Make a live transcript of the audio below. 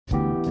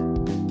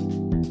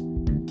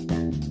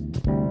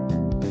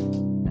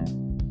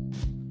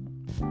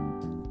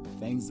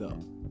Things Up,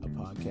 a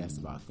podcast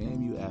about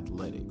FAMU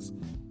athletics,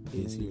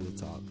 is here to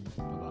talk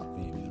about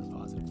FAMU in a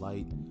positive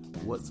light,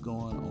 what's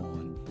going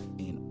on,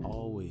 and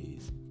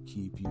always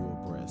keep you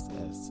abreast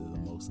as to the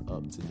most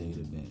up-to-date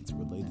events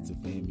related to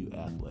FAMU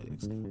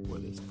athletics,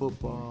 whether it's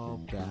football,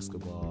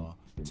 basketball,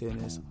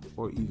 tennis,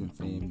 or even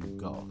FAMU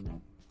golf.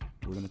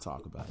 We're going to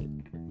talk about it.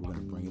 We're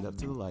going to bring it up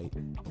to the light.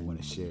 We're going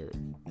to share it,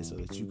 and so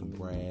that you can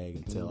brag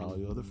and tell all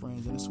your other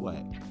friends in the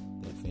SWAC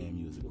that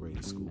FAMU is the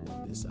greatest school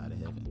on this side of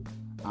heaven.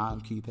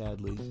 I'm Keith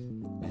Hadley,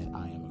 and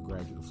I am a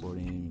graduate of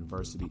Florida A&M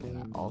University, and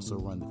I also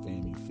run the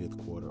FAMU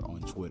Fifth Quarter on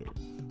Twitter.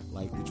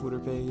 Like the Twitter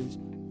page,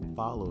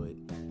 follow it,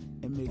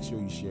 and make sure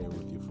you share it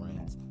with your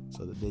friends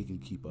so that they can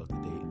keep up to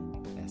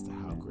date as to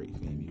how great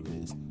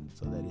FAMU is,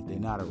 so that if they're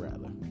not a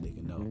Rattler, they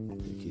can know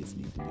their kids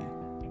need to be.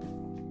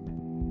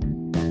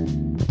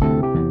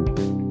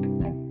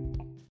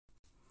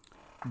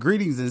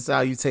 Greetings and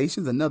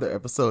salutations. Another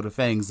episode of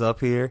Fangs Up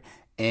here.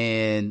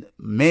 And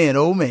man,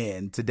 oh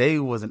man, today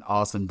was an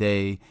awesome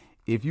day.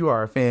 If you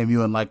are a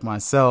FAMU and like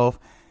myself,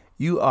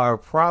 you are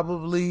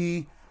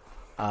probably,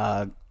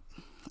 I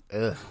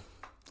ain't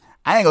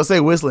gonna say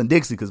whistling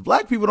Dixie because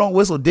black people don't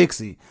whistle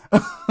Dixie.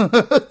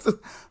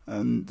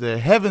 And the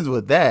heavens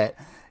with that,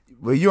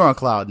 but you're on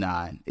cloud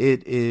nine.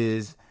 It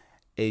is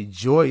a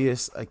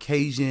joyous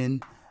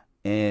occasion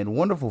and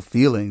wonderful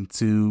feeling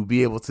to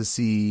be able to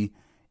see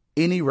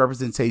any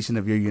representation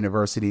of your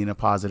university in a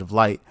positive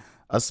light,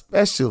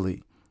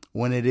 especially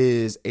when it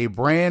is a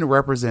brand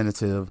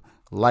representative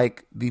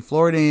like the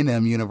Florida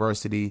A&M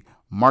University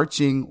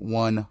Marching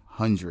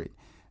 100.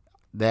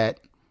 That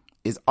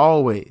is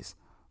always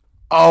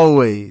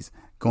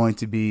going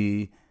to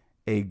be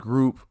a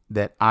group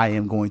that I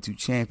am going to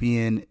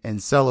champion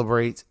and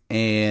celebrate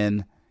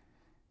and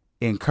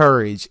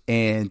encourage.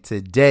 And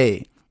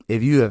today,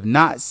 if you have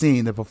not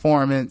seen the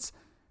performance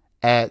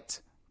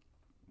at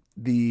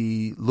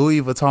the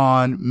Louis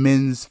Vuitton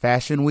Men's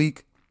Fashion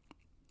Week,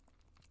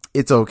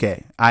 it's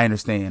okay. I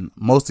understand.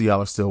 Most of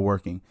y'all are still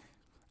working.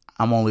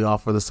 I'm only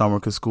off for the summer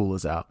because school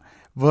is out.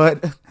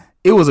 But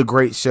it was a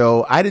great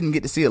show. I didn't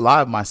get to see it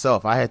live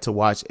myself. I had to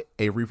watch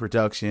a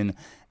reproduction.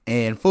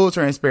 And full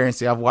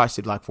transparency, I've watched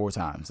it like 4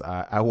 times.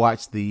 I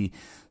watched the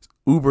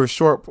Uber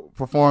short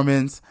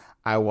performance.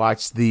 I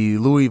watched the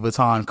Louis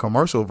Vuitton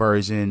commercial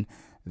version.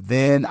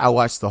 Then I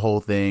watched the whole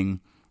thing.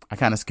 I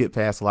kind of skipped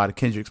past a lot of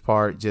Kendrick's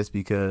part just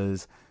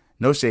because,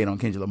 no shade on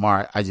Kendrick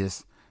Lamar.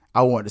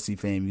 I wanted to see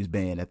FAMU's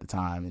band at the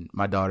time, and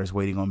my daughter's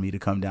waiting on me to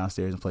come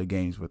downstairs and play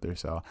games with her.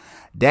 So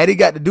daddy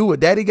got to do what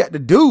daddy got to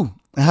do.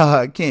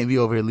 I can't be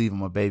over here leaving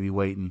my baby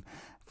waiting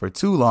for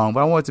too long,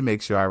 but I wanted to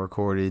make sure I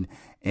recorded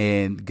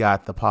and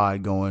got the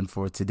pod going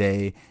for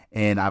today.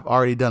 And I've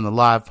already done the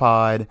live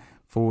pod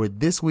for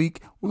this week.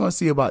 We're going to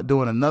see about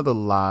doing another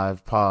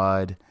live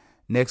pod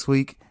next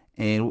week.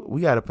 And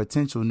we got a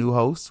potential new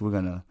host. We're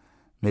going to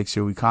make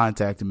sure we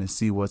contact him and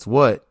see what's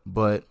what.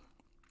 But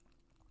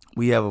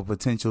we have a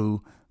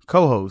potential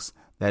co-host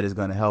that is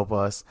going to help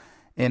us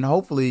and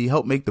hopefully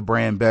help make the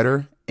brand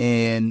better.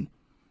 And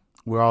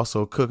we're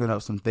also cooking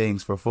up some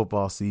things for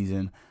football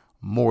season.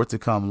 More to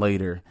come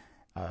later.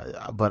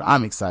 But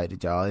I'm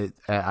excited, y'all.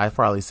 I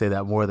probably say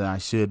that more than I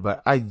should,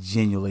 but I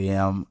genuinely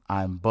am.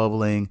 I'm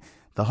bubbling.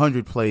 The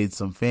 100 played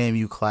some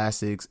FAMU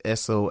classics,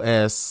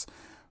 SOS,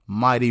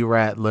 Mighty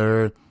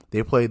Rattler.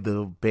 They played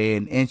the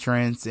band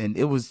entrance, and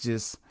it was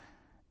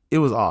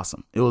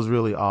awesome. It was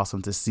really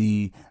awesome to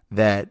see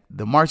that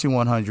the Marching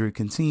 100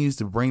 continues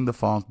to bring the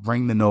funk,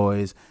 bring the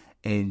noise,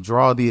 and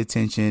draw the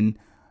attention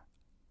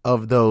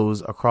of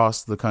those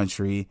across the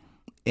country,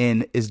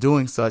 and is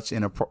doing such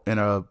in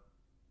a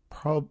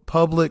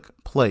public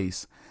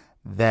place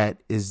that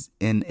is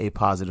in a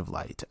positive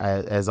light.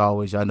 As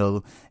always, y'all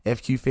know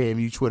FQ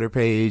FAMU Twitter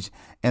page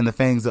and the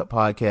Fangs Up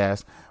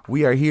podcast.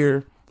 We are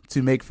here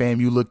to make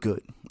FAMU look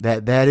good.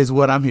 That is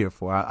what I'm here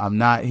for. I'm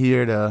not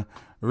here to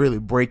really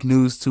break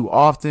news too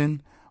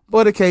often,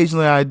 but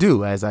occasionally I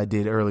do, as I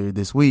did earlier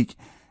this week,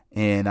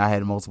 and I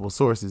had multiple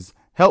sources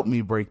help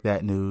me break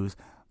that news.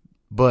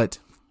 But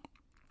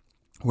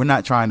we're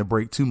not trying to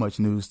break too much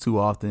news too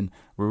often.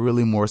 We're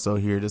really more so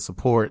here to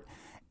support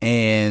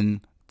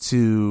and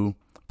to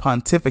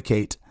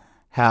pontificate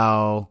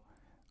how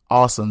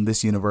awesome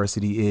this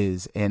university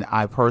is. And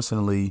I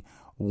personally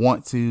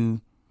want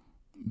to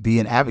be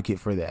an advocate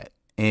for that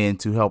and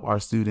to help our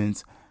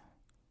students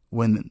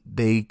when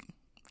they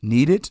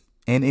need it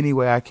in any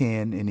way I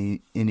can,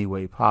 any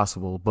way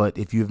possible. But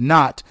if you have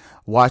not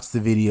watched the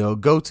video,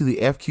 go to the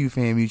FQ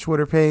FAMU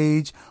Twitter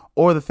page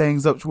or the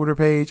Fangs Up Twitter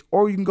page,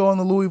 or you can go on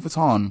the Louis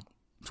Vuitton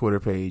Twitter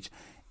page.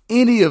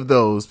 Any of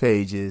those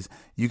pages,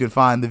 you can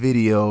find the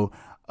video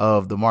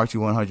of the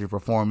Marching 100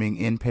 performing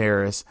in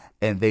Paris,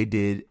 and they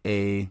did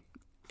a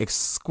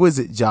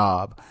exquisite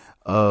job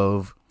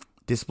of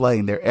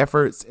displaying their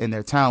efforts and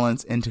their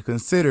talents. And to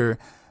consider,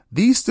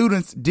 these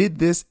students did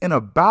this in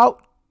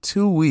about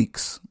 2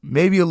 weeks,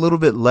 maybe a little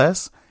bit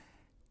less,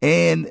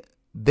 and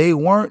they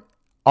weren't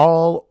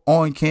all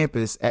on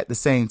campus at the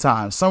same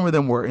time. Some of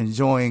them were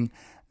enjoying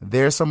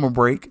their summer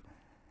break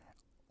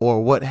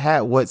or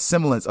what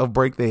semblance of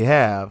break they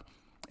have,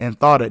 and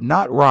thought it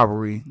not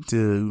robbery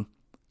to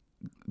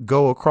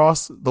go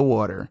across the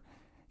water,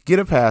 get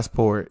a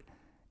passport,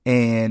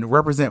 and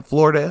represent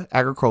Florida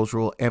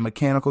Agricultural and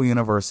Mechanical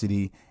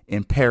University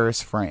in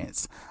Paris,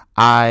 France.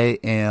 I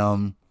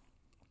am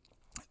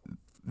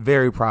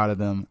very proud of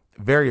them,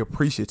 very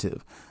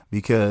appreciative,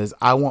 because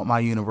I want my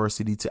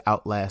university to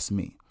outlast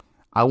me.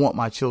 I want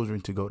my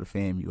children to go to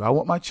FAMU. I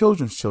want my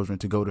children's children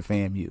to go to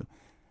FAMU.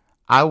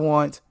 I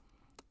want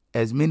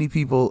as many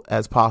people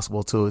as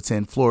possible to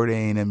attend Florida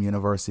A&M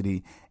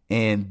University,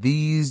 and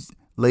these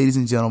ladies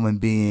and gentlemen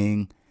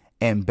being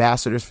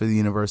ambassadors for the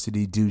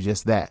university do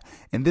just that.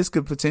 And this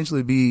could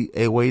potentially be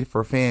a way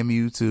for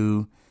FAMU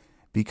to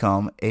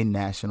become a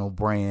national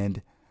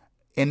brand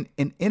and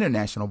an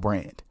international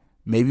brand.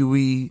 Maybe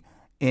we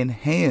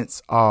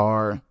enhance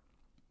our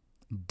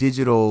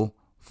digital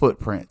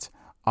footprint,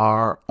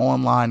 our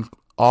online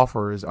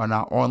offers, and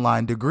our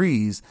online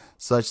degrees,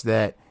 such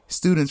that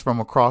students from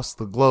across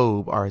the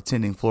globe are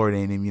attending Florida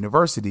A&M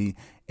University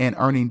and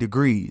earning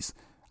degrees.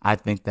 I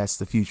think that's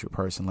the future,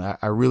 personally.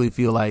 I really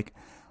feel like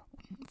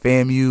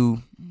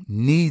FAMU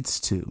needs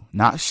to,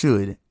 not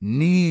should,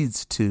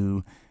 needs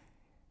to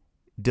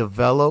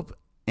develop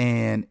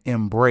and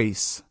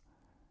embrace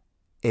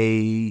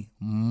a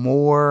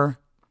more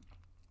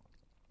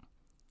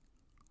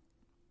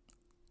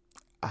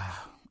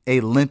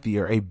a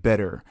lengthier, a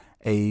better,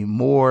 a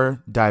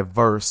more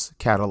diverse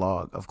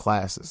catalog of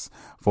classes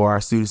for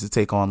our students to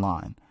take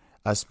online,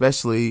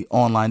 especially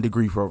online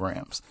degree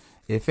programs.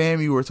 If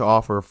FAMU were to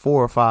offer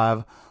 4 or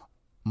 5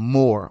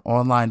 more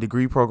online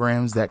degree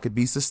programs that could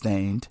be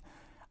sustained,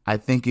 I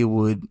think it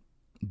would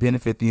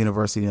benefit the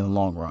university in the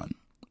long run.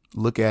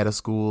 Look at a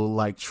school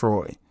like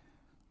Troy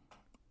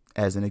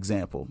as an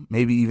example,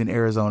 maybe even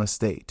Arizona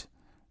State.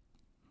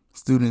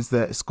 Schools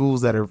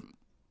that are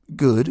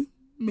good,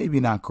 maybe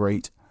not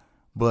great,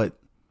 but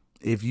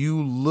if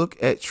you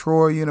look at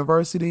Troy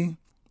University,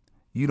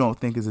 you don't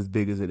think it's as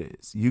big as it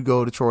is. You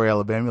go to Troy,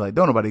 Alabama, you're like,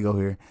 don't nobody go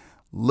here.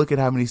 Look at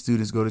how many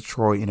students go to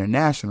Troy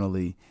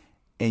internationally,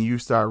 and you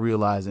start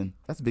realizing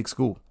that's a big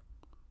school.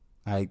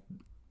 Like,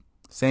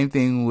 same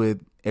thing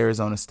with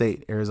Arizona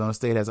State. Arizona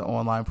State has an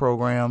online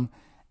program,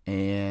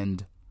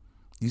 and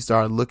you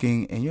start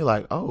looking and you're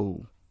like,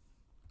 oh,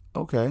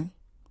 okay.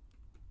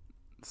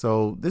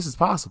 So this is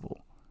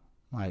possible.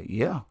 Like,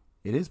 yeah,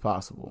 it is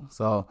possible.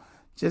 So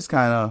just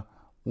kind of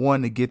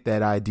wanted to get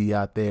that idea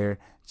out there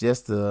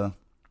just to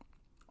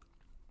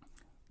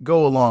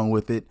go along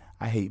with it.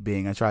 I hate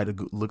Bing. I tried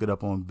to look it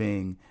up on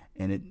Bing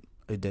and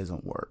it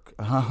doesn't work.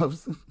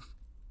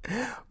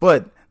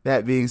 But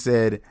that being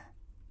said,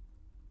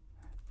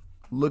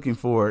 looking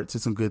forward to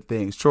some good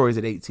things. Troy's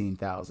at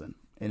 18,000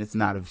 and it's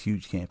not a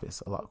huge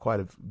campus. Quite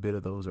a bit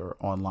of those are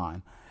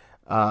online.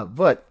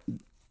 But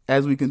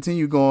as we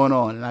continue going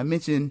on, and I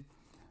mentioned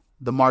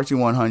the Marching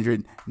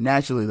 100,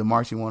 naturally the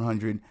Marching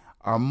 100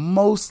 are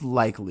most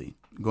likely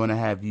going to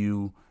have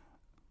you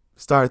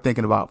start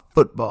thinking about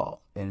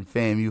football and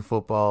FAMU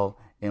football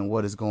and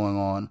what is going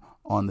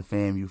on the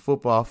FAMU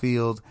football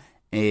field.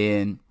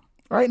 And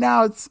right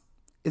now it's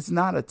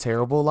not a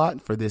terrible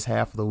lot for this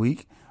half of the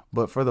week,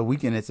 but for the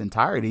week in its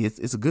entirety,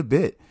 it's a good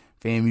bit.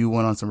 FAMU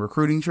went on some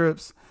recruiting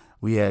trips.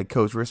 We had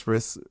Coach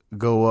Rispris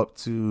go up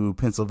to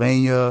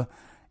Pennsylvania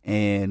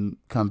and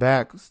come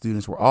back.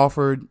 Students were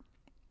offered.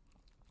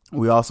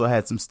 We also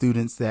had some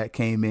students that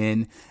came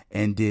in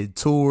and did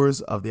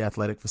tours of the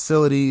athletic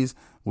facilities,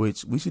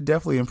 which we should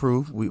definitely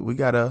improve. We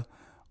gotta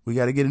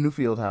get a new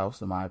field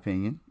house, in my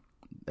opinion.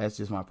 That's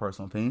just my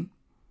personal opinion.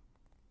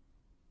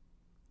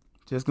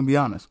 Just gonna be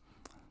honest.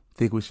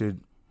 Think we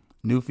should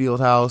new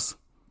field house.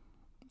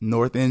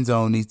 North end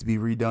zone needs to be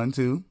redone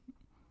too.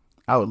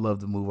 I would love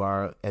to move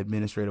our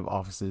administrative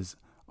offices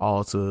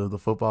all to the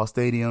football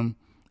stadium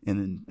and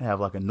then have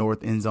like a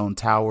north end zone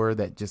tower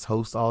that just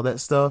hosts all that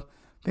stuff.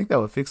 I think that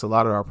would fix a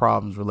lot of our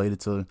problems related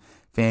to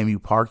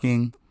FAMU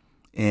parking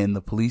and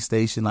the police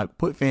station. Like,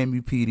 put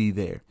FAMU PD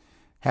there.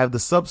 Have the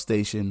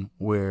substation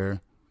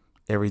where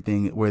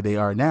they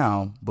are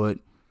now, but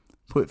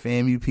put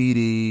FAMU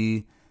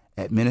PD,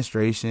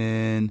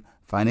 administration,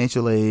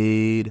 financial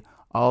aid,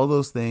 all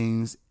those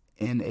things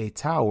in a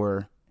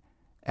tower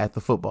at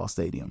the football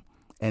stadium.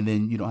 And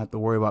then you don't have to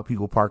worry about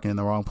people parking in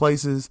the wrong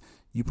places.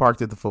 You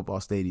parked at the football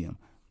stadium.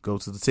 Go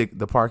to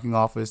the parking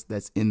office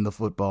that's in the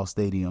football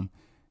stadium.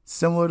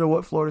 Similar to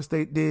what Florida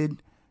State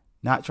did.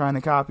 Not trying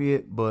to copy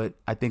it, but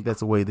I think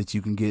that's a way that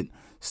you can get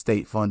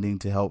state funding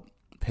to help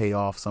pay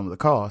off some of the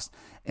costs.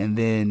 And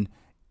then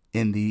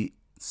in the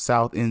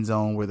south end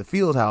zone where the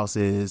field house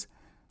is,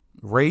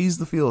 raise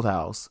the field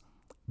house,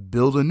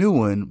 build a new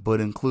one, but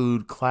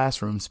include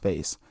classroom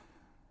space,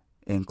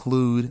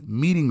 include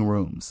meeting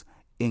rooms,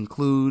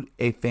 include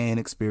a fan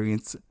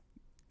experience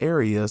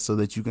area so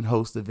that you can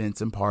host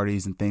events and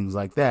parties and things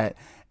like that.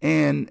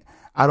 And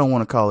I don't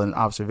want to call it an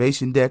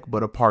observation deck,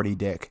 but a party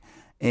deck,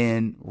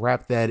 and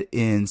wrap that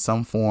in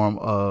some form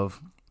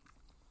of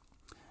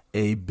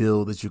a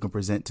bill that you can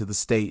present to the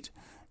state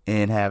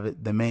and have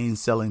it, the main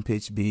selling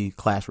pitch be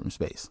classroom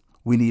space.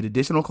 We need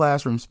additional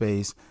classroom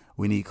space.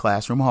 We need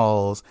classroom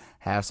halls,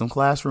 have some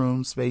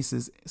classroom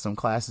spaces, some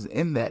classes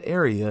in that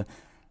area,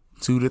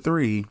 2 to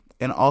 3,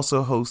 and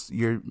also host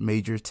your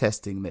major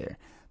testing there.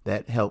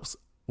 That helps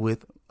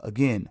with,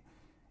 again,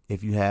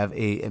 if you have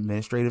a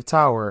administrative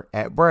tower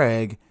at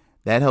Bragg,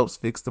 that helps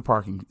fix the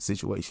parking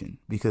situation,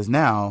 because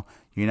now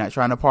you're not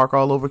trying to park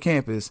all over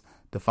campus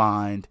to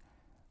find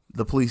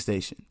the police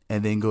station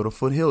and then go to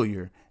Foot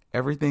Hillier.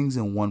 Everything's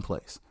in one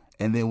place.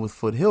 And then with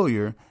Foot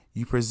Hillier,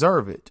 you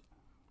preserve it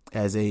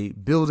as a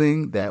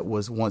building that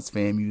was once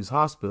FAMU's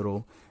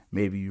hospital.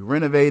 Maybe you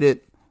renovate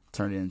it,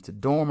 turn it into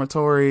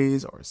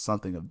dormitories or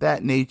something of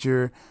that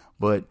nature,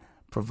 but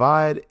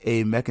provide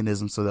a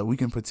mechanism so that we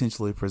can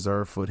potentially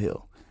preserve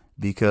Foothill,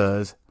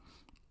 because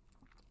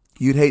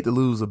you'd hate to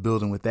lose a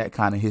building with that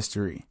kind of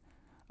history,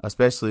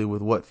 especially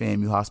with what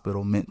FAMU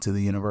Hospital meant to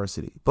the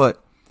university.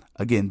 But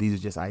again, these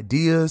are just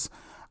ideas.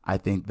 I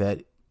think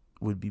that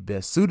would be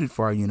best suited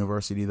for our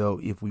university, though,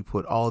 if we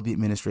put all the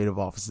administrative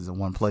offices in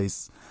one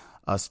place,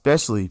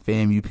 especially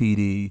FAMU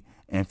PD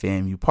and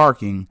FAMU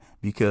parking,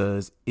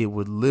 because it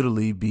would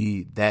literally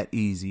be that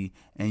easy.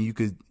 And you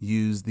could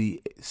use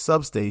the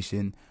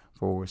substation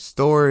for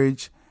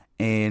storage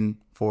and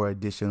for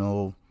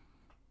additional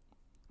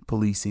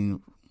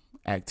policing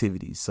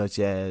activities, such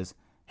as,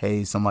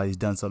 hey, somebody's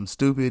done something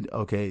stupid.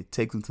 Okay,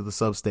 take them to the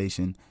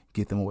substation,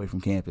 get them away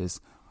from campus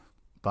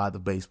by the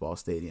baseball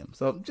stadium.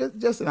 So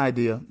just an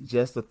idea,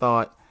 just a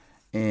thought,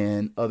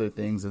 and other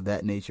things of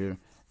that nature.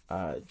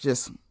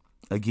 Just,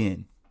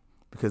 again,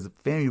 because the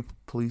FAMU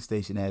police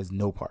station has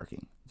no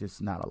parking,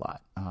 just not a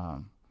lot.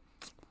 A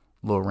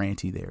little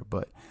ranty there,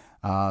 but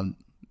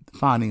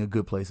finding a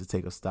good place to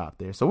take a stop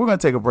there. So we're going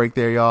to take a break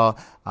there, y'all.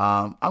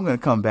 I'm going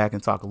to come back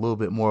and talk a little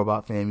bit more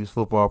about FAMU's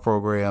football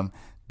program.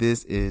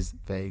 This is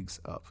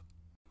Fags Up.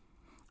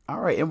 All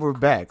right, and we're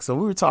back. So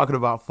we were talking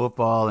about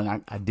football,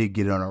 and I did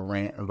get on a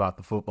rant about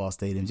the football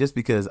stadium just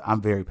because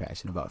I'm very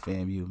passionate about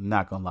FAMU. I'm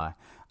not going to lie.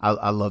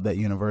 I love that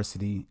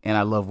university, and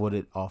I love what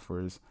it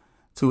offers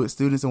to its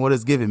students and what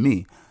it's given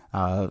me.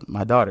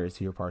 My daughter is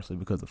here partially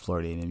because of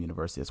Florida A&M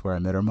University. That's where I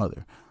met her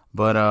mother.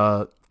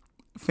 But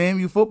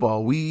FAMU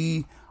football,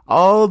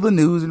 all the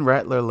news in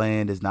Rattler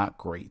land is not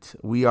great.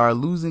 We are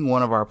losing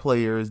one of our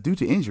players due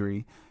to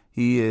injury.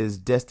 He is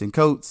Destin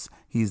Coates.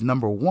 He's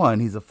number 1.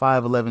 He's a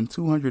 5'11",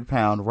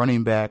 200-pound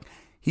running back.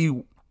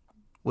 He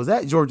was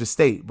at Georgia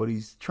State, but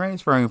he's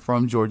transferring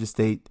from Georgia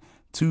State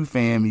to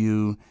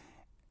FAMU.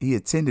 He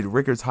attended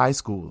Rickards High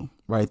School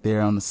right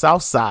there on the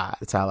south side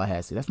of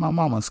Tallahassee. That's my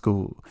mama's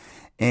school.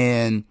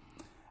 And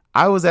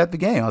I was at the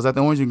game. I was at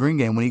the Orange and Green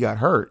game when he got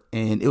hurt,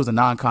 and it was a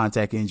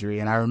non-contact injury.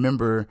 And I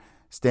remember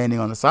standing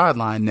on the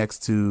sideline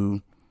next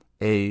to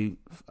a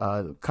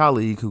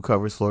colleague who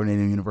covers Florida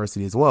A&M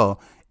University as well.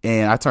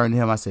 And I turned to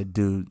him. I said,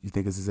 dude, you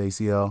think it's his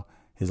ACL?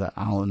 He's like,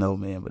 I don't know,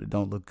 man, but it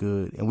don't look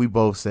good. And we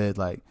both said,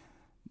 like,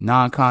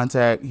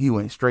 non-contact. He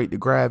went straight to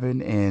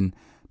grabbing, and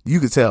you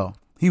could tell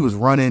he was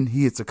running.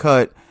 He hits a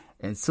cut,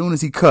 and as soon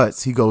as he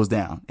cuts, he goes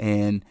down.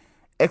 And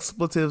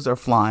expletives are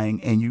flying,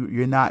 and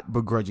you're not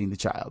begrudging the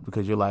child,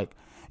 because you're like,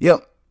 yep,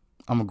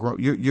 I'm a grown.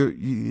 You're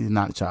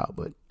not a child,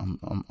 but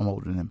I'm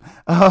older than him.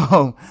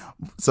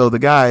 So the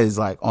guy is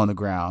like on the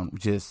ground,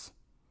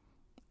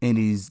 and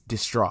he's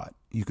distraught.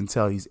 You can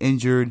tell he's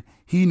injured.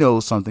 He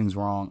knows something's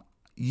wrong.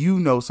 You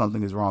know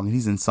something is wrong. And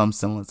he's in some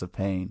semblance of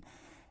pain.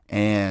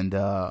 And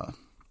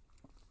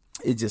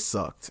it just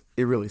sucked.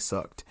 It really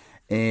sucked.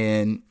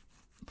 And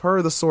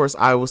per the source,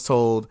 I was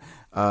told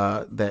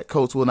that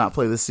Coates will not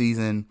play this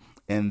season,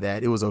 and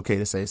that it was okay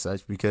to say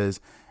such,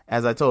 because,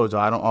 as I told y'all,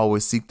 I don't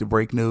always seek to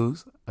break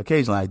news.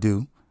 Occasionally I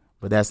do,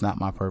 but that's not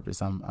my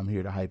purpose. I'm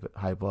here to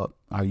hype up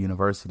our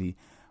university.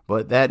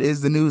 But that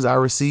is the news I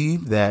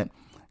received, that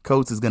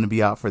Coates is going to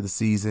be out for the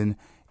season.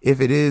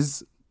 If it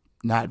is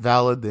not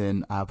valid,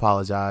 then I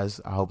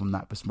apologize. I hope I'm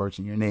not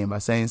besmirching your name by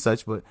saying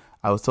such, but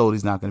I was told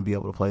he's not going to be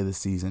able to play this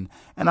season.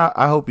 And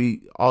I hope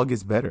he all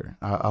gets better.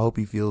 I hope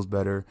he feels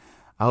better.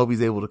 I hope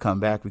he's able to come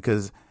back,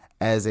 because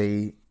as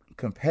a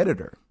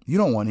competitor, you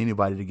don't want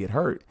anybody to get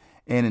hurt.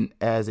 And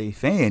as a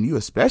fan, you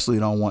especially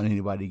don't want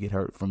anybody to get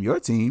hurt from your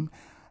team.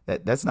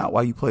 That's not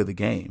why you play the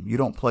game. You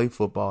don't play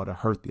football to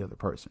hurt the other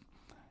person.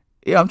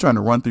 Yeah, I'm trying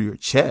to run through your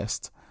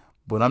chest,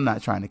 but I'm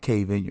not trying to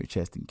cave in your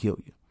chest and kill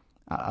you.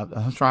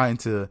 I'm trying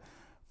to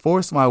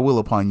force my will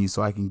upon you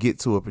so I can get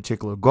to a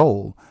particular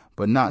goal,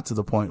 but not to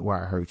the point where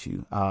I hurt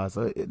you.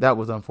 So that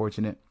was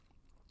unfortunate,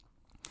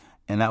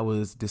 and that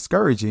was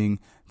discouraging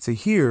to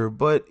hear,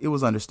 but it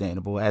was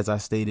understandable. As I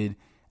stated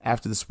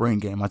after the spring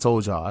game, I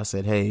told y'all, I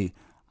said, hey,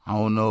 I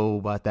don't know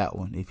about that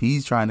one. If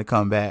he's trying to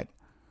come back,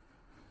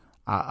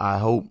 I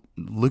hope,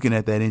 looking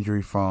at that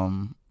injury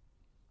from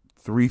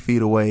 3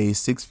 feet away,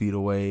 6 feet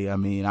away, I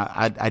mean,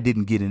 I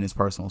didn't get in his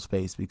personal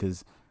space,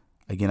 because,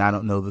 again, I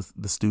don't know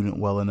the student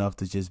well enough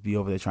to just be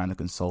over there trying to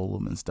console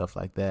him and stuff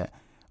like that.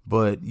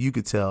 But you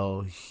could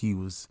tell he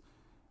was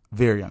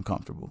very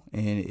uncomfortable,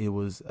 and it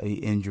was an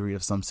injury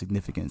of some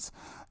significance.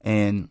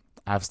 And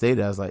I've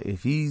stated, I was like,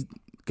 if he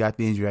got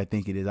the injury I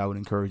think it is, I would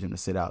encourage him to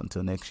sit out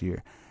until next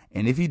year.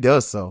 And if he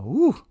does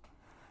so,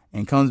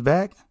 and comes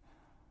back,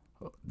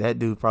 that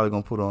dude probably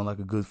gonna put on like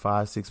a good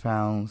 5-6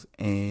 pounds,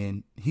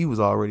 and he was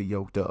already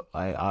yoked up.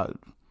 I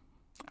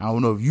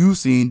don't know if you've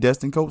seen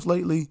Destin Coates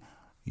lately,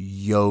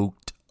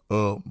 yoked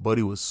up, but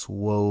he was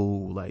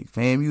swole. Like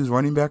FAMU's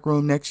running back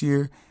room next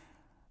year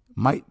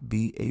might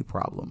be a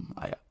problem.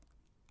 I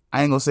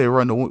ain't gonna say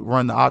run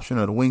the option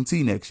or the wing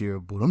T next year,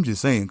 but I'm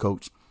just saying,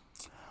 Coach,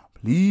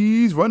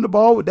 please run the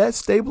ball with that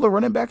stable of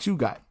running backs you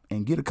got,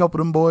 and get a couple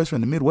of them boys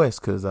from the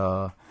Midwest, because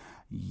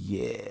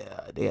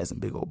yeah, they had some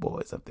big old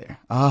boys up there.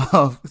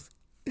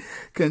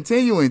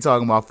 Continuing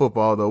talking about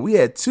football, though, we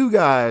had two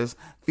guys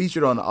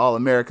featured on the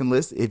All-American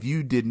list. If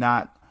you did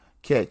not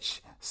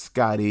catch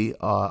Scotty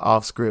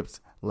off script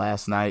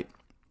last night,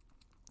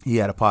 he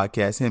had a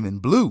podcast, him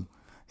and Blue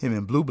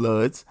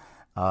Bloods.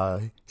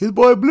 His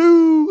boy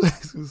Blue.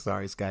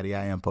 Sorry, Scotty,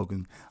 I am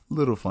poking a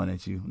little fun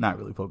at you. Not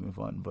really poking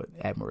fun, but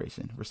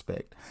admiration,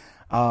 respect.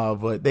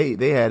 But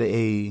they had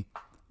a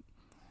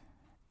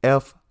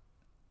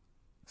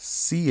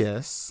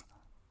FCS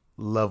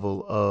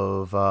level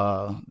of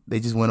they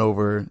just went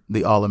over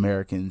the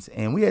All-Americans,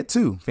 and we had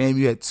two.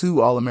 FAMU had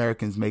two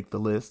All-Americans make the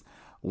list,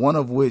 one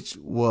of which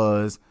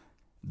was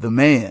the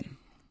man,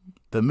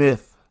 the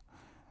myth,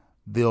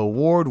 the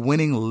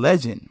award-winning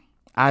legend,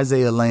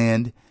 Isaiah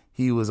Land.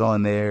 He was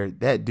on there.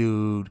 That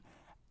dude,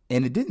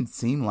 and it didn't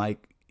seem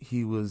like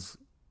he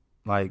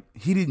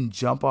didn't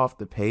jump off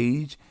the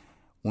page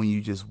when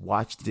you just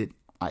watched it,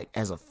 like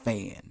as a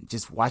fan,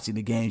 just watching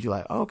the games. You're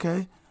like,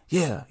 okay,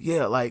 yeah,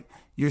 like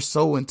you're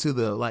so into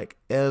the like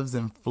ebbs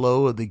and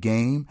flow of the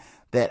game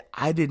that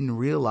I didn't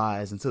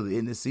realize until the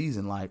end of the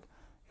season, like,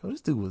 yo,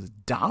 this dude was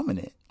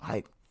dominant.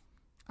 Like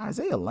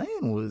Isaiah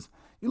Land was,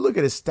 you look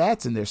at his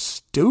stats and they're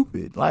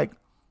stupid. Like,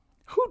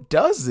 who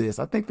does this?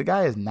 I think the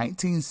guy has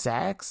 19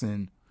 sacks,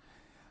 and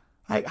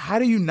like, how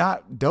do you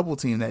not double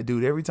team that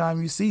dude every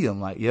time you see him?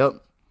 Like, yep,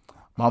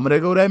 mama, there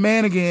go that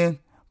man again.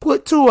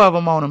 Put two of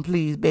them on him,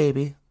 please,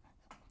 baby.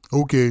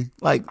 Okay.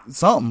 Like,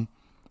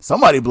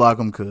 somebody block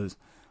him, because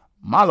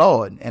my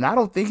Lord. And I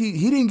don't think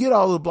he didn't get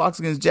all the blocks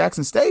against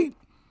Jackson State.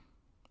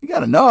 He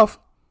got enough,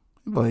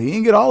 but he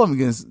didn't get all of them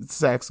against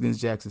sacks against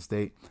Jackson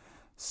State.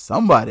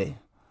 Somebody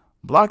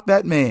block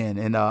that man.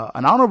 And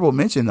an honorable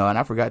mention, though, and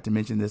I forgot to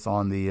mention this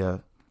on the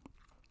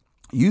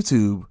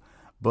YouTube,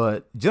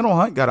 but General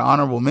Hunt got an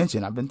honorable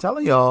mention. I've been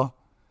telling y'all,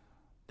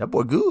 that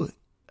boy good.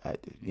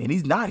 And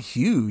he's not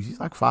huge. He's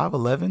like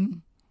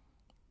 5'11",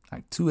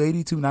 like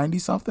 280, 290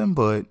 something,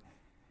 but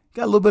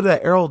got a little bit of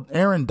that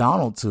Aaron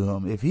Donald to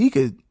him. If he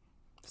could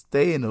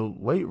stay in the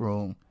weight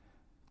room,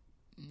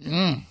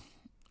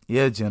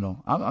 yeah,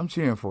 General, I'm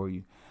cheering for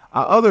you.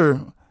 Our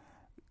other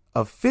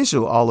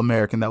official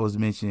All-American that was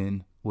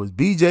mentioned was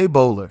B.J.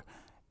 Bowler,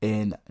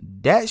 and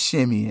that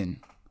shimmying,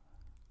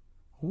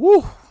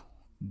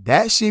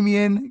 that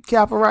shimmying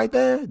Kappa right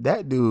there,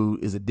 that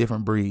dude is a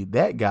different breed.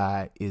 That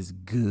guy is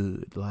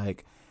good.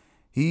 Like,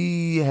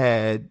 he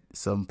had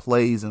some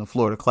plays in the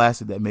Florida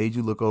Classic that made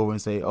you look over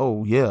and say,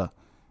 oh yeah,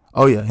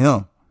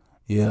 him.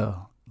 Yeah,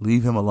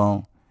 leave him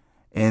alone.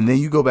 And then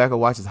you go back and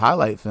watch his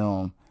highlight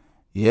film.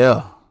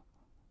 Yeah,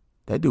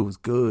 that dude was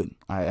good.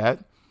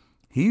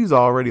 He's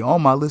already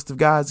on my list of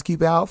guys to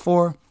keep out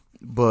for.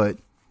 But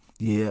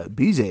yeah,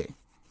 BJ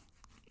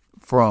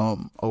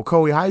from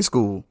Ocoee High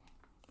School.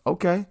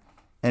 Okay.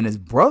 And his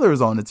brother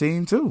is on the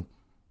team too.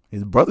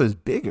 His brother's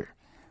bigger.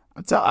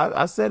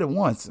 I said it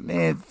once,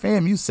 man,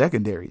 FAMU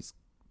secondary's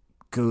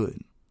good.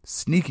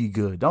 Sneaky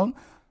good. Don't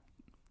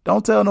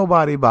tell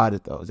nobody about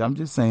it, though. I'm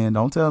just saying,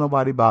 don't tell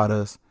nobody about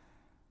us.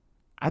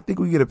 I think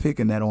we get a pick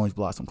in that Orange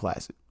Blossom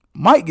Classic.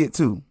 Might get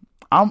two.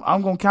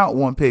 I'm going to count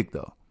one pick,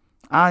 though.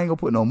 I ain't going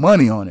to put no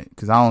money on it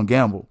because I don't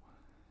gamble.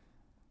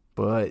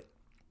 But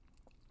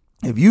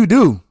if you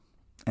do,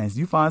 and if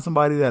you find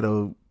somebody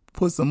that'll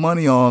put some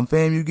money on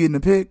FAMU getting a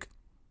pick,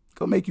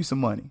 go make you some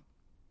money.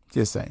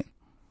 Just saying.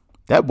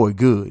 That boy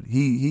good.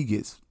 He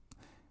gets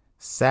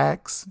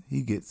sacks.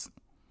 I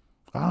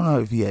don't know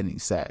if he had any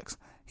sacks.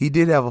 He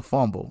did have a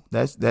fumble.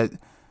 That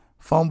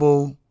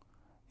fumble.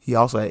 He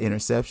also had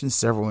interceptions,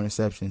 several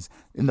interceptions.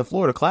 In the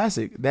Florida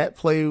Classic, that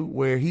play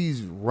where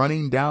he's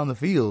running down the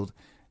field,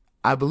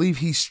 I believe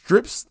he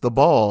strips the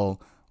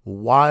ball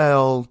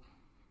while,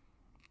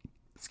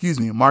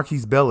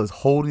 Marquise Bell is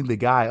holding the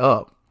guy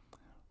up,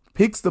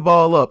 picks the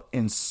ball up,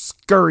 and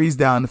scurries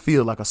down the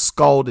field like a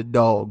scalded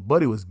dog.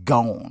 Buddy was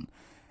gone.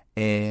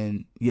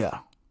 And yeah,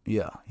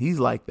 he's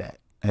like that,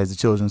 as the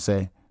children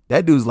say.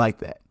 That dude's like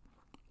that.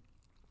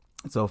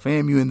 So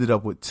FAMU ended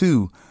up with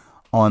two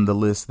on the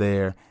list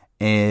there.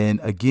 And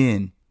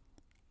again,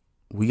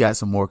 we got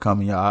some more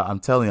coming, y'all.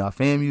 I'm telling y'all,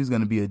 FAMU is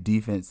going to be a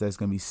defense that's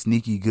going to be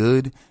sneaky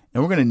good.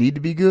 And we're going to need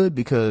to be good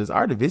because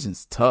our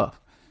division's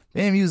tough.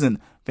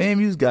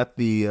 FAMU's got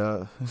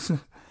the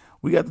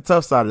we got the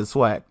tough side of the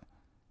SWAC.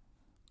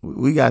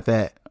 We got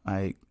that.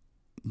 Like,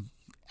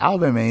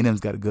 Alabama A&M's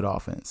got a good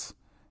offense.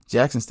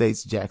 Jackson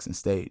State's Jackson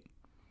State.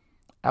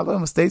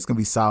 Alabama State's going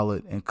to be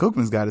solid. And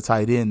Cookman's got a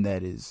tight end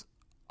that is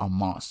a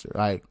monster.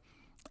 Like,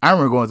 I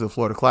remember going to the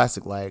Florida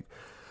Classic, like,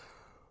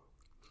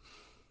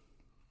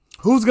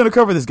 who's going to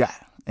cover this guy?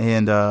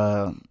 And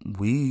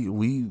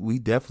we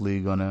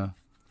definitely going to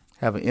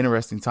have an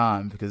interesting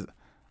time because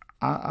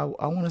I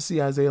want to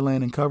see Isaiah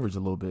land in coverage a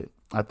little bit.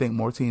 I think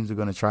more teams are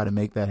going to try to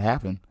make that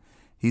happen.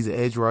 He's an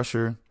edge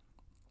rusher,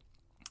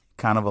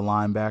 kind of a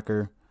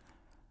linebacker.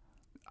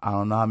 I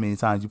don't know how many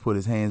times you put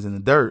his hands in the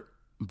dirt,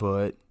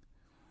 but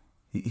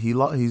he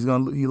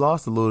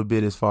lost a little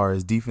bit as far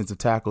as defensive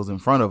tackles in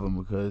front of him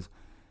because,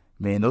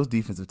 man, those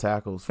defensive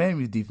tackles,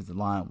 FAMU's defensive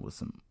line was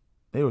some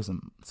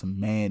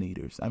man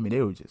eaters. I mean,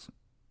 they were just,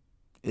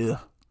 ugh.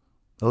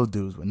 Those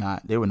dudes were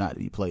not to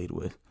be played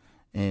with.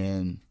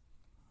 And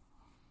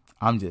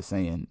I'm just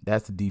saying,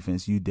 that's the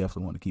defense you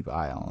definitely want to keep an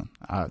eye on.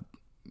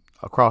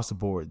 Across the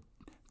board,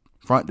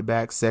 front to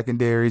back,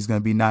 secondary is going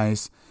to be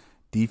nice.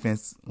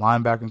 Defense,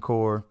 linebacking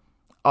core,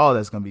 all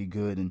that's going to be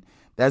good. And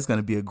that's going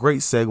to be a great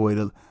segue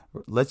to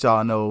let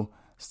y'all know,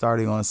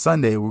 starting on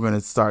Sunday, we're going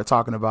to start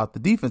talking about the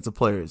defensive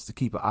players to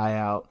keep an eye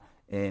out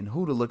and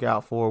who to look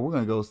out for. We're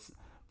going to go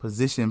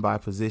position by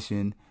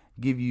position,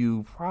 give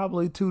you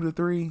probably 2 to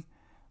 3.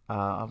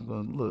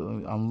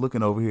 I'm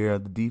looking over here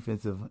at the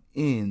defensive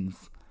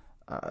ends.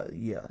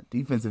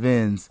 Defensive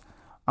ends.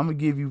 I'm going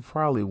to give you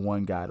probably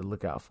one guy to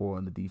look out for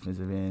on the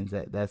defensive ends.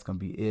 That's going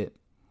to be it.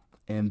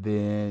 And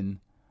then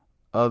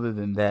other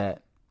than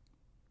that,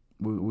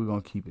 we're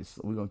going to keep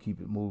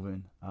it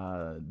moving.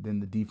 Then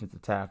the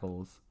defensive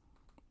tackles.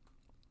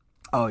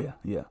 Oh,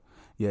 yeah.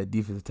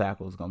 Defensive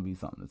tackle is going to be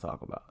something to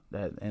talk about.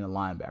 That and the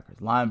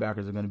linebackers.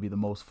 Linebackers are going to be the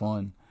most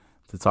fun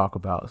to talk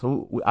about.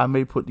 So I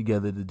may put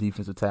together the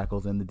defensive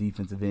tackles and the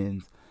defensive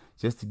ends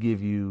just to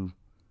give you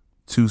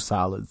 2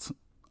 solids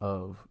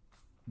of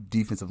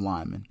defensive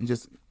linemen and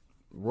just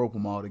rope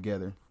them all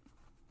together.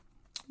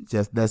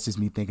 That's just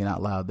me thinking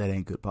out loud. That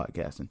ain't good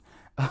podcasting.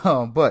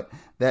 But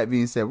that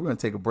being said, we're going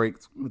to take a break.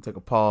 We're going to take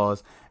a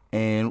pause,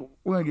 and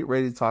we're going to get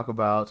ready to talk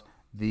about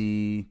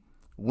the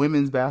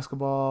women's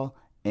basketball,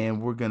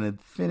 and we're going to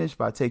finish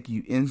by taking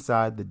you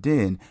inside the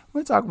den. We're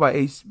going to talk about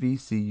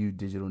HBCU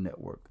Digital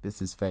Network.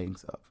 This is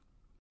Fangs Up.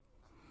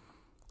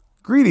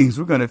 Greetings.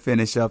 We're going to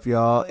finish up,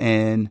 y'all,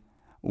 and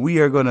we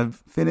are going to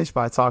finish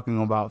by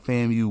talking about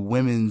FAMU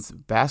women's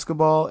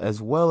basketball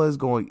as well as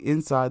going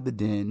inside the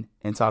den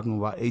and talking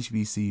about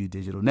HBCU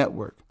Digital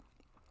Network.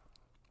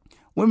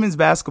 Women's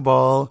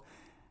basketball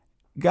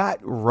got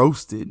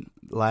roasted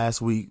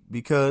last week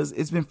because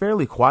it's been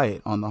fairly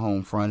quiet on the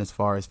home front as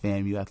far as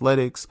FAMU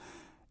athletics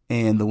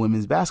and the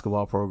women's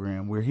basketball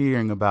program. We're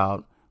hearing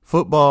about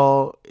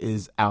football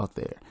is out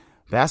there.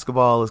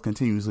 Basketball is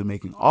continuously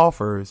making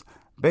offers.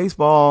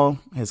 Baseball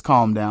has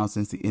calmed down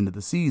since the end of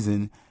the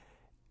season.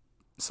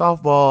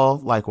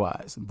 Softball,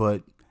 likewise.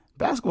 But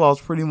basketball's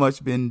pretty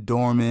much been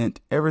dormant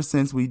ever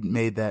since we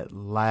made that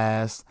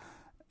last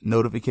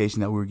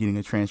notification that we were getting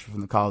a transfer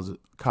from the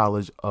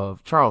College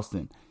of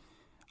Charleston.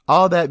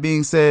 All that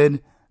being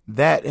said,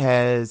 that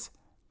has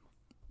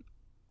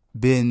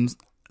been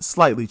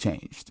slightly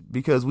changed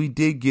because we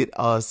did get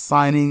a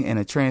signing and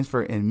a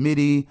transfer in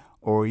Midi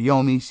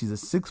Oriyomi. She's a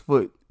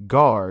 6-foot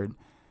guard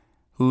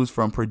who's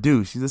from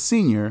Purdue. She's a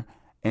senior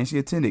and she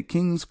attended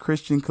King's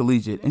Christian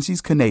Collegiate and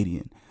she's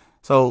Canadian.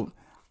 So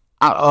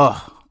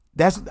I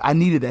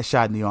needed that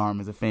shot in the arm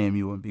as a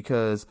FAMUan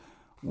because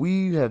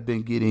we have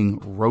been getting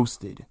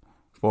roasted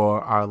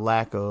for our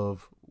lack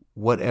of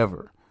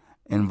whatever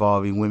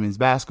involving women's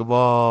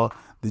basketball.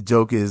 The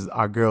joke is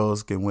our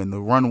girls can win the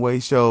runway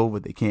show,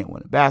 but they can't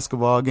win a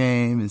basketball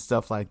game and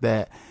stuff like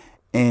that.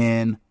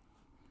 And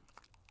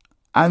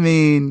I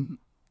mean,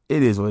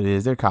 it is what it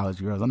is. They're college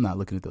girls. I'm not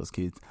looking at those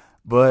kids,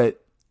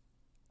 but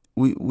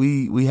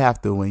we have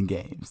to win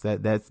games.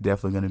 That's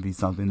definitely going to be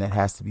something that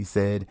has to be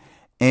said.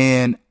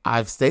 And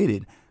I've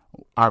stated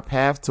our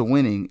path to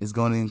winning is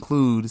going to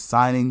include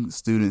signing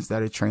students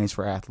that are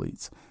transfer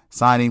athletes,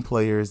 signing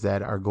players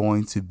that are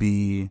going to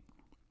be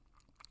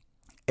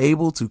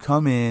able to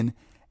come in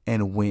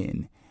and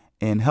win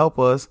and help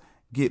us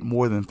get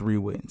more than 3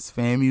 wins.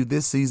 FAMU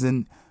this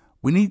season,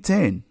 we need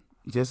 10.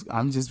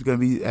 I'm just going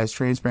to be as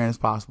transparent as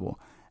possible.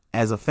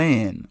 As a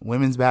fan,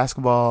 women's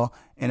basketball,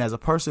 and as a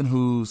person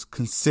who's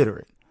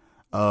considerate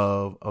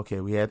of,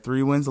 okay, we had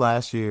 3 wins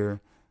last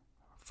year,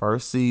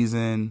 first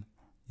season,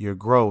 you're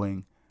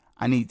growing.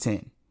 I need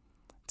 10.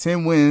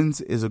 10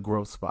 wins is a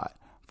growth spot.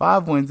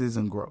 5 wins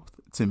isn't growth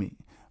to me.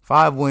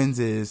 5 wins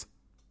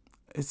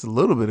it's a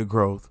little bit of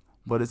growth,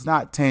 but it's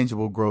not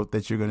tangible growth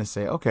that you're going to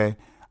say, okay,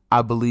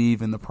 I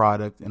believe in the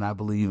product and I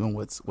believe in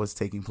what's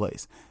taking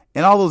place.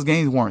 And all those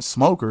games weren't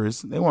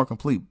smokers. They weren't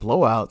complete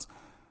blowouts,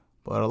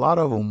 but a lot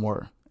of them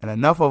were. And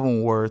enough of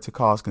them were to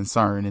cause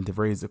concern and to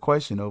raise the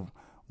question of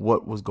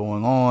what was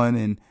going on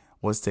and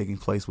what's taking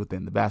place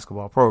within the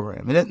basketball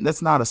program. And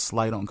that's not a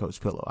slight on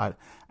Coach Pillow. I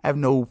have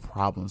no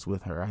problems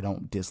with her. I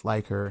don't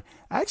dislike her.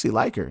 I actually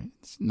like her.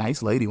 She's a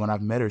nice lady. When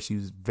I've met her, she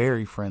was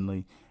very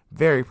friendly,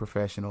 very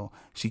professional.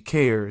 She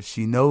cares.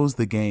 She knows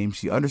the game.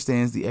 She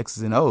understands the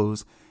X's and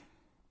O's.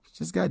 She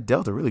just got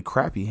dealt a really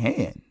crappy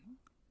hand.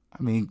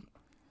 I mean,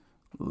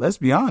 let's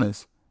be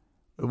honest.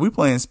 If we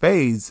playing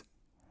spades,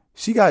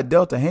 she got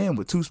dealt a hand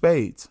with 2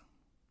 spades.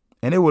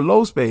 And they were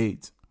low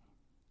spades.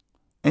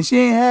 and she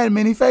ain't had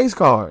many face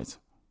cards.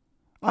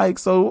 Like,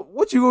 so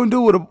what you gonna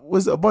do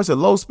with a bunch of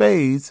low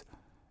spades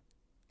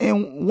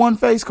and one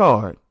face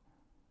card?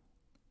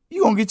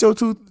 You gonna get your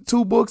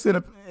two books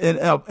and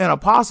a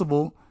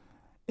possible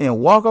and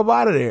walk up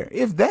out of there.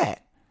 If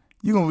that,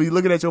 you gonna be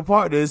looking at your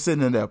partner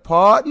sitting in there,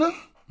 partner.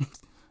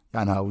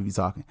 Y'all know how we be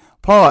talking,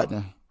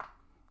 partner.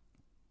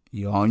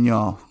 You on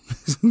y'all,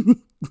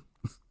 and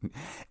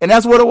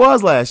that's what it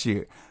was last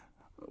year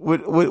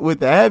with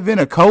the advent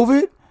of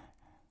COVID,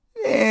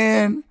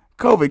 and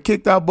COVID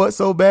kicked our butt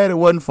so bad it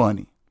wasn't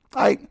funny.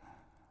 Like,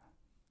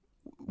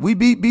 we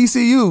beat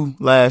BCU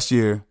last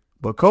year,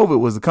 but COVID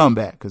was a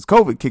comeback because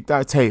COVID kicked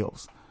our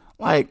tails.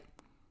 Like,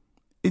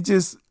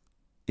 it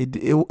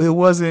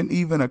wasn't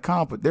even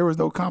there was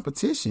no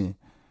competition.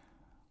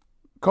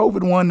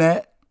 COVID won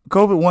that.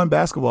 COVID won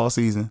basketball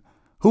season.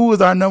 Who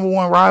was our number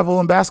one rival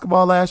in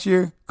basketball last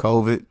year?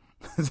 COVID.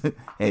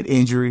 And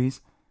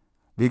injuries.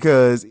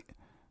 Because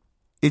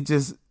it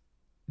just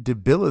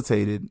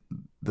debilitated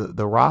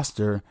the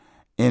roster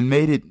and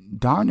made it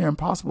darn near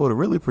impossible to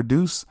really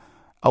produce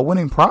a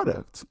winning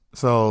product.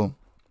 So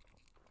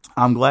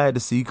I'm glad to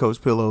see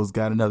Coach Pillow's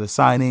got another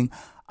signing.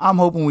 I'm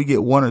hoping we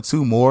get one or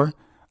two more.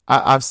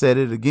 I've said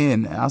it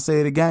again. I'll say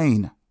it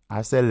again.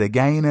 I've said it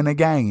again and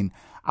again.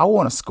 I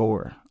want to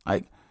score.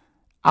 Like,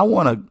 I don't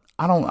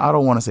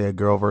want to say a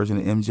girl version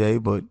of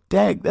MJ, but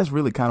dang, that's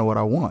really kind of what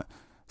I want.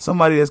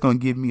 Somebody that's going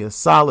to give me a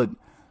solid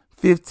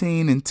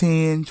 15 and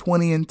 10,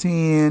 20 and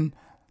 10,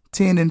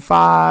 10 and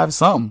 5,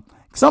 something.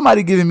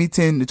 Somebody giving me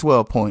 10 to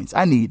 12 points.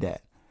 I need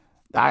that.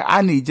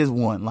 I need just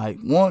one. Like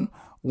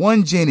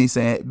one Jenny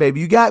saying, baby,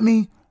 you got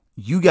me.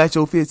 You got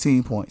your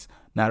 15 points.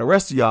 Now the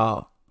rest of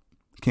y'all,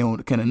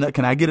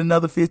 can I get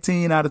another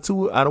 15 out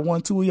of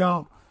one, two of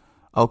y'all?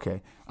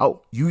 Okay.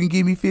 Oh, you can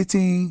give me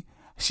 15.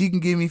 She can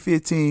give me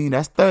 15.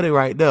 That's 30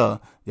 right there.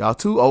 Y'all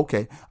two?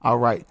 Okay. All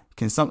right.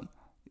 Can some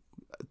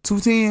 2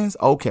 10s?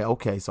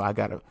 Okay. So I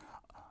got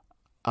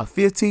a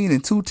 15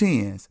 and 2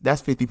 10s.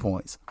 That's 50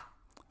 points.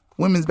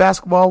 Women's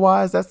basketball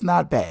wise, that's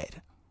not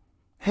bad.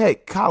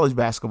 Heck, college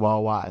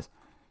basketball wise,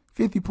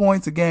 50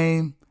 points a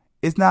game.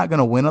 It's not going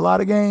to win a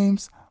lot of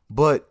games,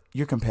 but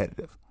you're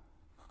competitive.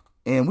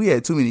 And we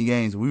had too many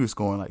games where we were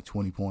scoring like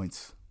 20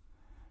 points,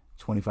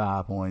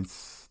 25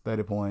 points,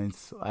 30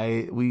 points.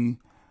 We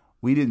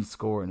didn't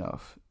score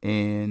enough.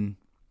 And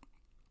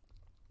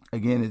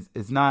again,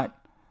 it's not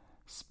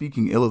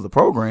speaking ill of the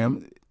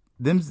program.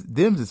 Them's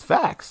is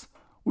facts.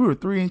 We were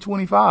 3 and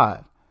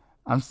 25.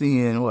 I'm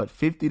seeing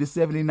 50 to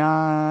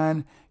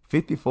 79,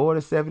 54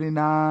 to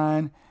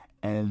 79,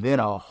 and then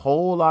a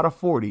whole lot of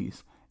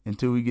 40s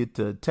until we get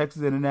to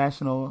Texas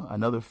International,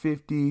 another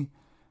 50,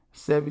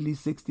 70,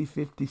 60,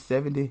 50,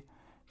 70,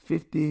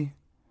 50,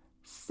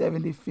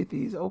 70,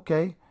 50s.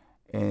 Okay.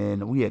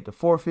 And we had the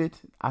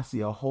forfeit. I see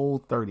a whole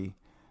 30.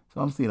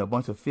 So I'm seeing a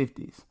bunch of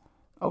 50s.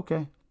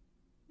 Okay.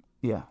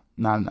 Yeah,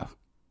 not enough.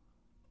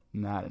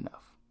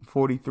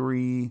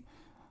 43.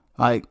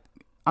 Like,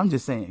 I'm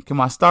just saying, can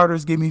my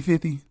starters give me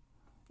 50?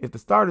 If the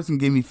starters can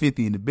give me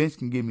 50 and the bench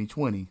can give me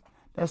 20,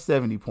 that's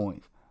 70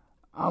 points.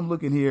 I'm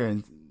looking here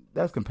and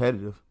that's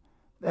competitive.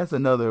 That's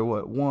another,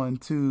 1,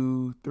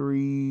 2,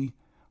 3,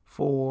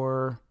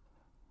 4,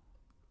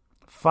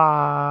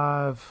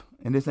 5.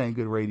 And this ain't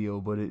good radio,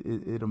 but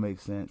it'll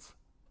make sense.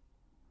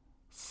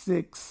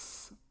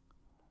 6,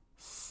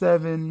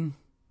 7.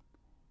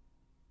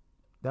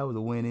 That was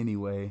a win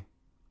anyway.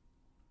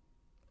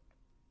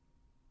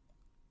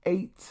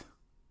 8,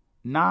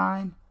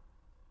 9.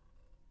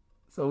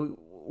 So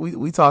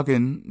we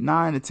talking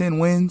 9 to 10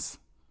 wins.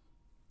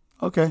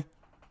 Okay.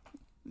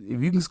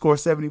 If you can score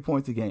 70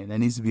 points a game, that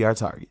needs to be our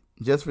target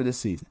just for this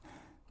season.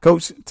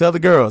 Coach, tell the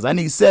girls I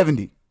need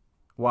 70.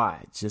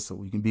 Why? Just so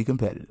we can be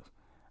competitive.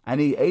 I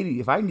need 80.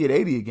 If I can get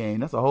 80 a game,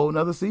 that's a whole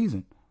nother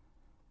season.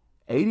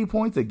 80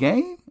 points a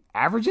game,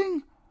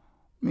 averaging?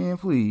 Man,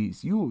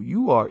 please.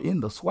 You are in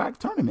the SWAC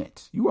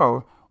tournament. You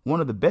are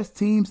one of the best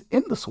teams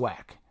in the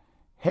SWAC.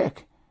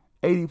 Heck,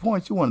 80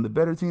 points, you're one of the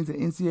better teams in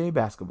NCAA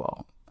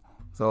basketball.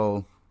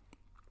 So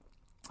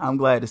I'm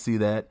glad to see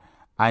that.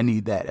 I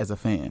need that as a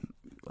fan.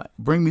 Like,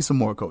 bring me some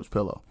more, Coach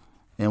Pillow.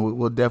 And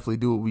we'll definitely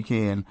do what we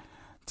can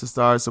to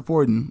start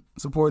supporting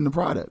the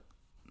product.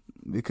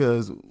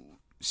 Because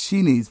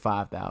she needs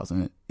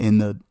 5,000 in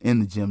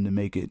the gym to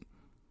make it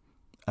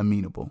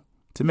amenable,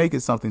 to make it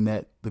something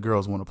that the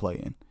girls want to play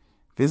in.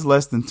 If it's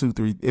less than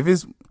 2-3, if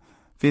it's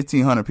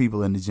 1,500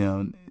 people in the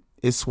gym,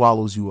 it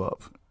swallows you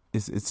up.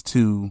 It's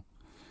too.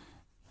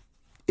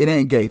 It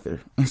ain't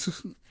Gaither.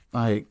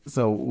 Like,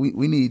 so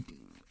we need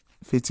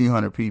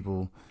 1,500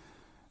 people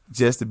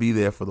just to be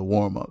there for the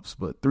warm ups.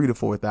 But 3,000 to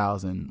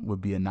 4,000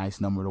 would be a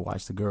nice number to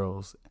watch the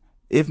girls.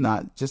 If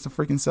not, just a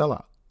freaking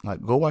sellout.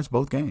 Like, go watch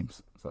both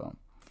games. So,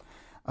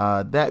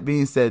 that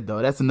being said,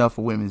 though, that's enough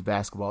for women's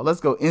basketball. Let's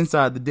go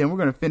inside the den. We're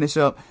going to finish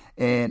up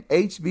in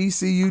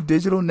HBCU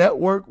Digital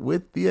Network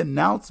with the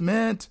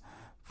announcement.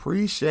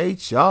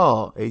 Appreciate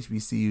y'all.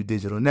 HBCU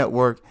Digital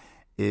Network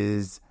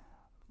is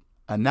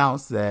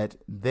announced that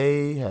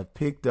they have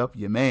picked up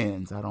your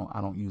mans. I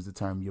don't use the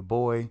term your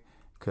boy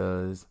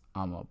because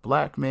I'm a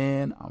black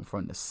man. I'm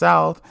from the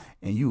South.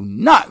 And you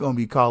not going to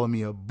be calling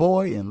me a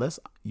boy unless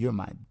you're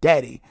my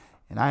daddy.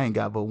 And I ain't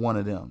got but one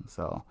of them.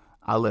 So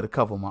I'll let a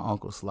couple of my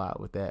uncles slide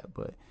with that.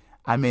 But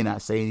I may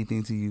not say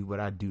anything to you, but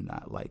I do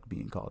not like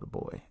being called a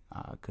boy.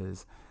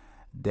 Because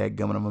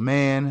dadgummit, I'm a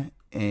man.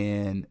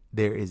 And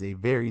there is a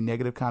very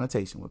negative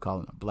connotation with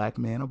calling a black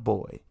man a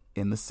boy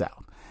in the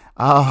South.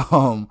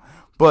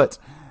 But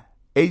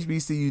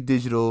HBCU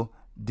Digital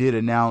did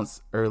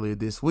announce earlier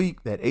this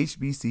week that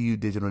HBCU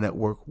Digital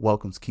Network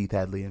welcomes Keith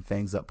Hadley and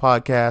Fangs Up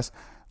podcast.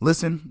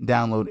 Listen,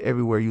 download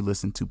everywhere you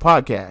listen to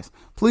podcasts.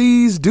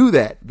 Please do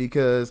that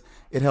because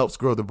it helps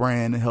grow the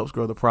brand. It helps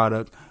grow the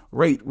product.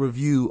 Rate,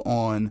 review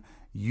on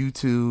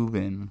YouTube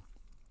and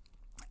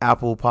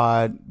Apple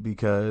Pod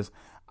because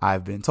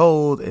I've been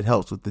told it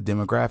helps with the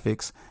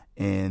demographics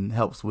and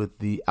helps with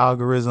the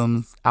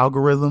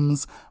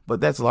algorithms. But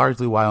that's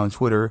largely why on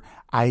Twitter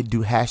I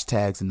do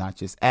hashtags and not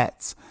just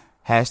ats.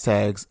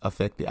 Hashtags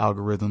affect the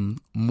algorithm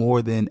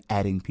more than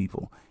adding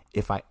people.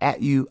 If I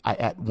at you, I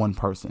at one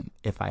person.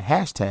 If I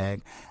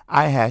hashtag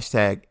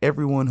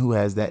everyone who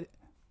has that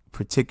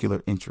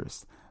particular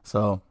interest.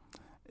 So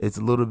it's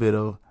a little bit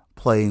of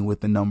playing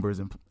with the numbers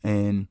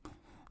and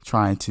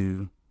trying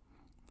to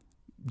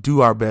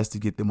do our best to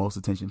get the most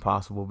attention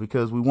possible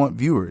because we want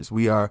viewers.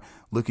 We are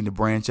looking to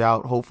branch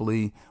out.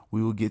 Hopefully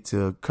we will get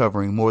to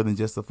covering more than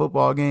just the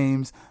football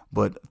games,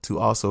 but to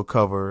also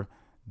cover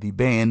the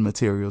band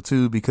material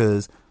too,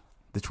 because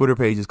the Twitter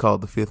page is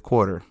called The Fifth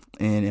Quarter.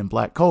 And in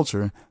black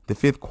culture, the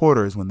fifth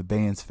quarter is when the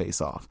bands face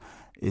off.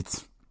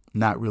 It's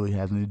not really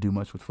having to do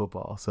much with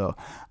football. So,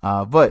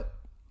 but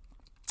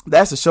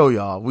that's the show,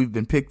 y'all. We've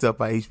been picked up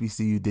by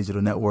HBCU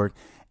Digital Network,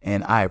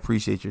 and I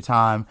appreciate your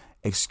time.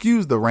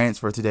 Excuse the rants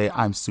for today.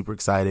 I'm super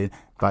excited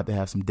about to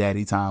have some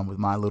daddy time with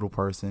my little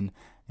person.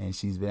 And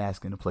she's been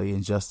asking to play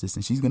Injustice,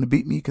 and she's going to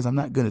beat me because I'm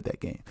not good at that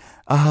game.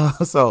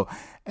 So,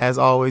 as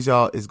always,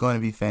 y'all, it's going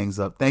to be Fangs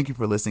Up. Thank you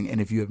for listening. And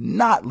if you have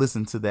not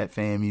listened to that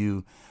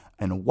FAMU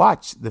and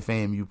watched the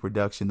FAMU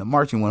production, the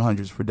Marching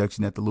 100s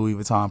production at the Louis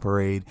Vuitton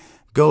Parade,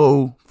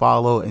 go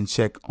follow and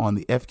check on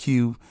the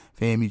FQ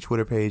FAMU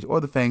Twitter page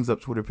or the Fangs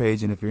Up Twitter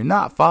page. And if you're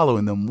not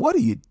following them, what are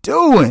you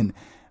doing?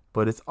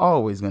 But it's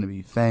always going to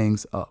be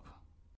Fangs Up.